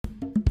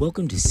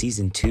Welcome to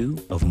Season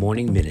 2 of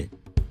Morning Minute.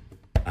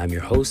 I'm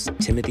your host,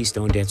 Timothy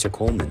Stone Dancer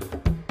Coleman.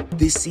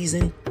 This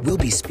season, we'll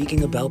be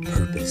speaking about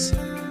purpose.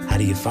 How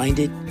do you find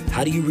it?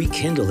 How do you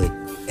rekindle it?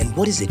 And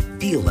what does it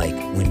feel like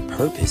when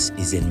purpose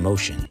is in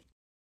motion?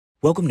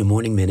 Welcome to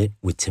Morning Minute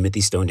with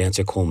Timothy Stone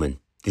Dancer Coleman.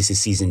 This is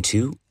Season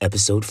 2,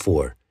 Episode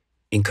 4.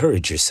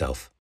 Encourage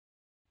yourself.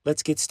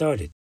 Let's get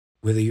started.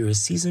 Whether you're a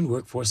seasoned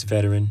workforce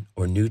veteran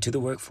or new to the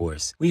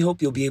workforce, we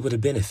hope you'll be able to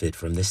benefit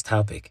from this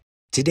topic.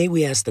 Today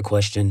we ask the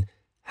question,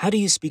 how do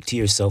you speak to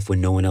yourself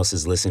when no one else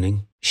is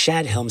listening?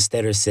 Shad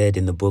Helmstetter said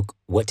in the book,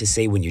 What to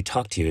Say When You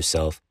Talk to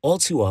Yourself, all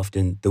too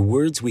often, the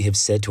words we have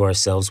said to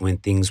ourselves when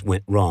things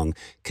went wrong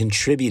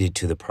contributed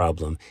to the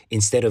problem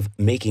instead of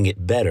making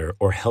it better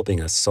or helping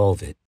us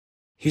solve it.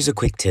 Here's a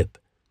quick tip.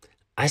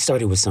 I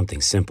started with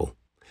something simple.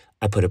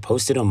 I put a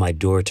Post-it on my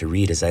door to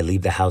read as I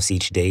leave the house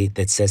each day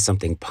that says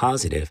something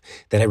positive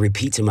that I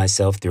repeat to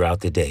myself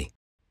throughout the day.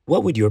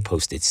 What would your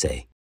Post-it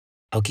say?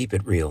 I'll keep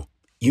it real.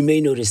 You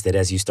may notice that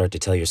as you start to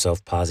tell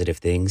yourself positive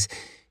things,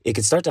 it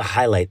can start to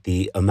highlight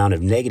the amount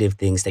of negative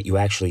things that you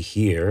actually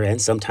hear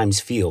and sometimes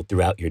feel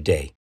throughout your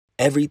day.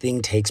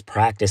 Everything takes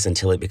practice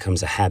until it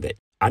becomes a habit.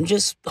 I'm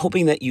just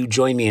hoping that you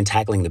join me in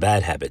tackling the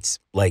bad habits,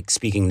 like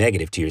speaking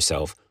negative to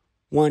yourself,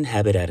 one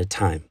habit at a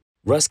time.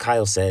 Russ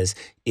Kyle says,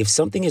 if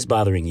something is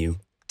bothering you,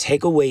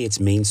 take away its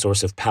main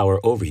source of power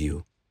over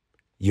you,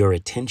 your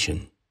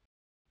attention.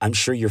 I'm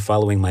sure you're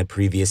following my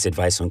previous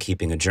advice on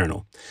keeping a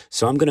journal,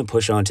 so I'm going to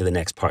push on to the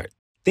next part.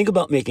 Think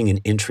about making an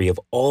entry of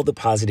all the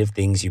positive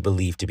things you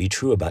believe to be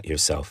true about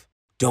yourself.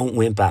 Don't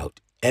wimp out.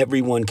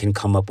 Everyone can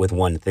come up with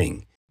one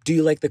thing. Do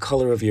you like the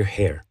color of your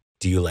hair?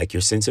 Do you like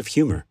your sense of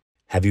humor?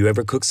 Have you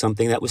ever cooked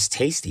something that was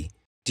tasty?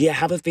 Do you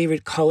have a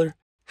favorite color?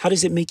 How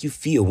does it make you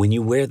feel when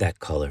you wear that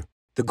color?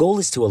 The goal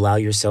is to allow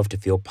yourself to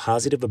feel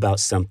positive about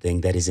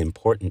something that is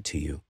important to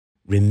you.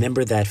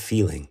 Remember that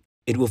feeling.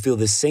 It will feel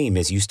the same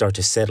as you start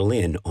to settle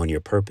in on your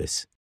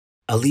purpose.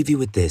 I'll leave you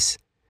with this.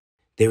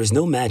 There is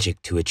no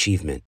magic to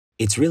achievement.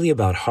 It's really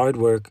about hard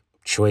work,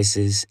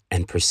 choices,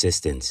 and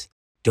persistence.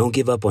 Don't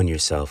give up on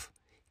yourself.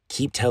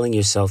 Keep telling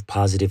yourself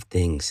positive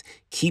things.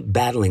 Keep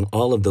battling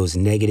all of those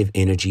negative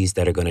energies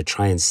that are going to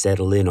try and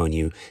settle in on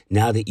you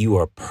now that you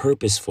are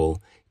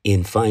purposeful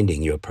in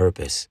finding your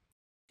purpose.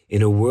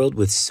 In a world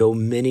with so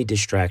many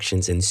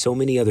distractions and so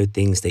many other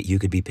things that you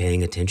could be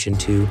paying attention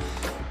to,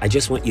 I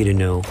just want you to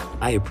know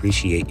I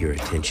appreciate your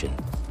attention.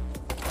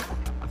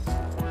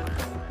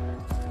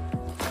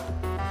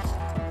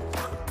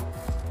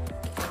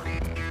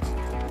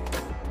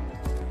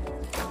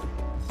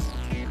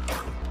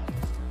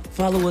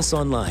 Follow us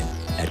online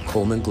at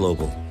Coleman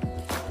Global.